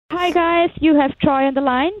Hi guys, you have Troy on the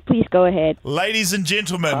line. Please go ahead. Ladies and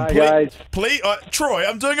gentlemen, Hi, guys. please, Troy,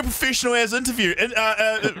 I'm doing a professional as interview. Intro,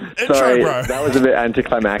 Sorry, bro. that was a bit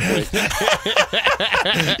anticlimactic.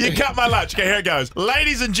 You cut my lunch. Okay, here it goes.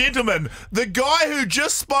 Ladies and gentlemen, the guy who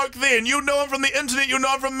just spoke then, you'll know him from the internet, you'll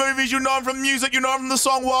know him from movies, you'll know him from music, you'll know him from the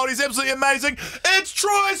song Wild. He's absolutely amazing. It's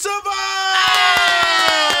Troye Sivan!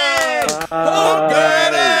 How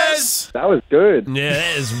good is? That was good. Yeah,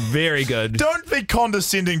 that is very good. Don't be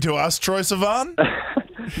condescending to us, Troye Sivan.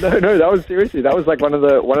 No, that was seriously. That was like one of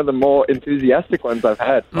the more enthusiastic ones I've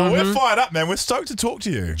had. Oh, we're fired up, man. We're stoked to talk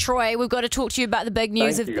to you. Troy, we've got to talk to you about the big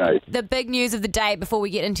news Thank you, guys. the big news of the day before we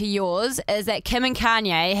get into yours is that Kim and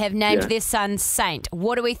Kanye have named their son Saint.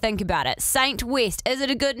 What do we think about it? Saint West. Is it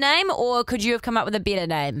a good name or could you have come up with a better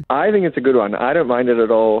name? I think it's a good one. I don't mind it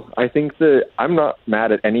at all. I think I'm not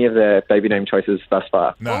mad at any of their baby name choices thus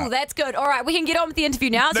far. No. Oh, that's good. All right, we can get on with the interview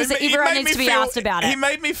now. So He everyone made needs to me be feel- asked about He it.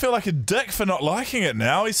 made me feel like a dick for not liking it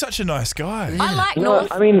now. He's such a nice guy. I like No,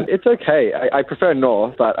 North. I mean, it's okay. I prefer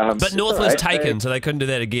North, but But North was taken, so they couldn't do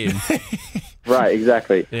that again. Right,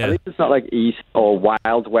 exactly. Yeah. At least it's not like East or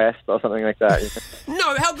Wild West or something like that.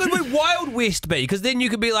 No, how good would Wild West be? Because then you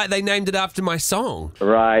could be like, they named it after my song.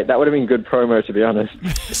 Right, that would have been good promo, to be honest.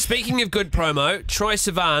 Speaking of good promo, Troye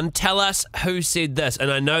Sivan, tell us who said this.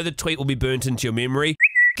 And I know the tweet will be burnt into your memory.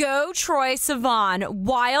 Go Troye Sivan.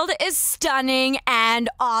 Wild is stunning and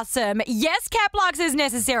awesome. Yes, cap locks is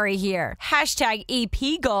necessary here. Hashtag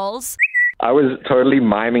EP goals. I was totally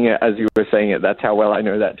miming it as you were saying it. That's how well I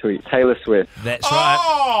know that tweet. Taylor Swift. That's right.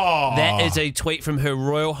 Oh! That is a tweet from Her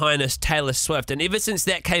Royal Highness Taylor Swift. And ever since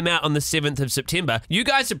that came out on the 7th of September, you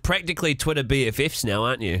guys are practically Twitter BFFs now,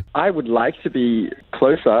 aren't you? I would like to be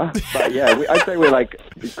closer, but yeah, I'd say we're like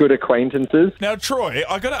good acquaintances. Now, Troy,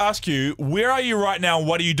 I got to ask you, where are you right now?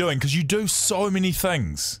 What are you doing? Because you do so many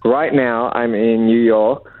things. Right now, I'm in New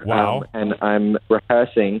York. Wow. And I'm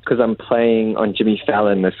rehearsing because I'm playing on Jimmy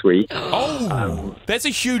Fallon this week. Oh, that's a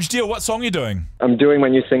huge deal. What song are you doing? I'm doing my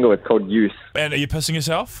new single. It's called Youth. And are you pissing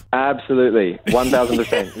yourself? Absolutely,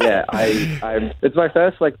 1,000%. Yeah, it's my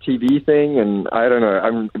first like TV thing, and I don't know.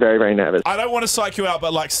 I'm very, very nervous. I don't want to psych you out,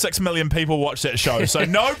 but like 6 million people watch that show. So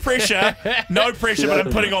no pressure, but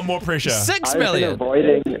I'm putting on more pressure. 6 I've been million.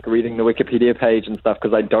 avoiding reading the Wikipedia page and stuff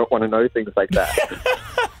because I don't want to know things like that.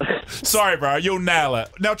 Sorry, bro, you'll nail it.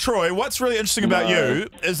 Now, Troy, what's really interesting about you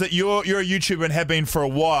is that you're a YouTuber and have been for a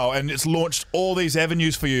while, and it's launched all these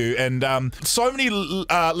avenues for you. And so many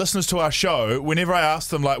listeners to our show, whenever I ask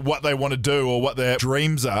them like what they want to do or what their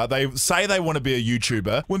dreams are, they say they want to be a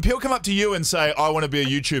YouTuber. When people come up to you and say, I want to be a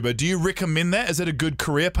YouTuber, do you recommend that? Is it a good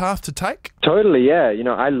career path to take? Totally, yeah. You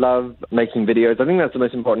know, I love making videos. I think that's the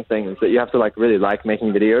most important thing is that you have to like really like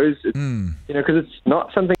making videos. It's, you know, because it's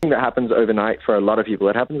not something that happens overnight for a lot of people.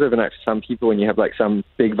 It happens overnight for some people when you have like some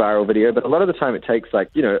big viral video, but a lot of the time it takes like,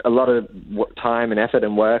 you know, a lot of time and effort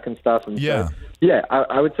and work and stuff. And Yeah. so, yeah,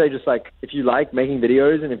 I would say just like if you like making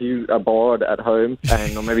videos and if you are bored at home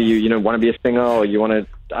and or maybe you want to be a singer or you want to,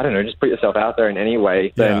 I don't know, just put yourself out there in any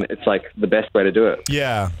way, then it's like the best way to do it.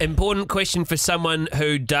 Yeah. Important question for someone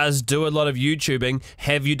who does do a lot of YouTubing.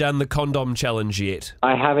 Have you done the condom challenge yet?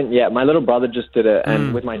 I haven't yet. My little brother just did it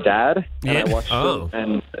and with my dad and I watched it.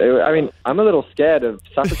 And I mean, I'm a little scared of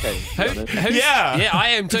suffocating, to be honest. Yeah, I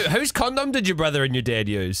am too. Whose condom did your brother and your dad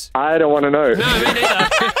use? I don't want to know. No, me neither.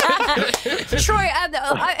 Troy,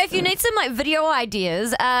 if you need some like video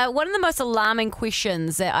ideas, one of the most alarming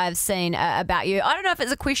questions that I've seen about you, I don't know if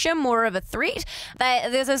it's a question, more of a threat.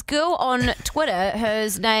 There's this girl on Twitter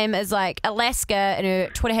whose name is like Alaska and her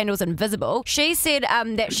Twitter handle is invisible. She said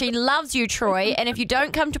that she loves you, Troy, and if you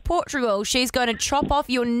don't come to Portugal, she's going to chop off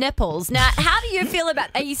your nipples. Now, how do you feel about?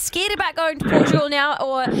 Are you scared about going to Portugal now,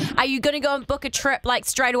 or are you going to go and book a trip like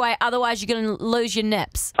straight away? Otherwise, you're going to lose your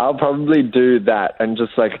nips. I'll probably do that and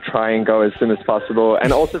just like try and go as soon as possible,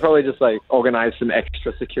 and also probably just like organize some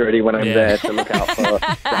extra security when I'm there to look out for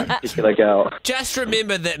that particular girl. Just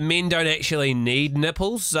remember that men don't actually need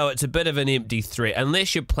nipples, so it's a bit of an empty threat,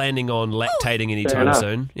 unless you're planning on lactating anytime enough.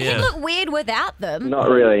 soon. You Yeah. look weird without them. Not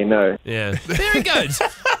really, no. Yeah. Very good.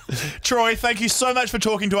 Troy, thank you so much for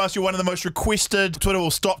talking to us. You're one of the most requested. Twitter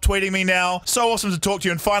will stop tweeting me now. So awesome to talk to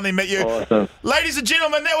you and finally meet you. Awesome. Ladies and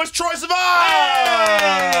gentlemen, that was Troye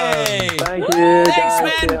Sivan! Hey! Thank you. Thanks,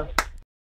 guys. man. Yeah.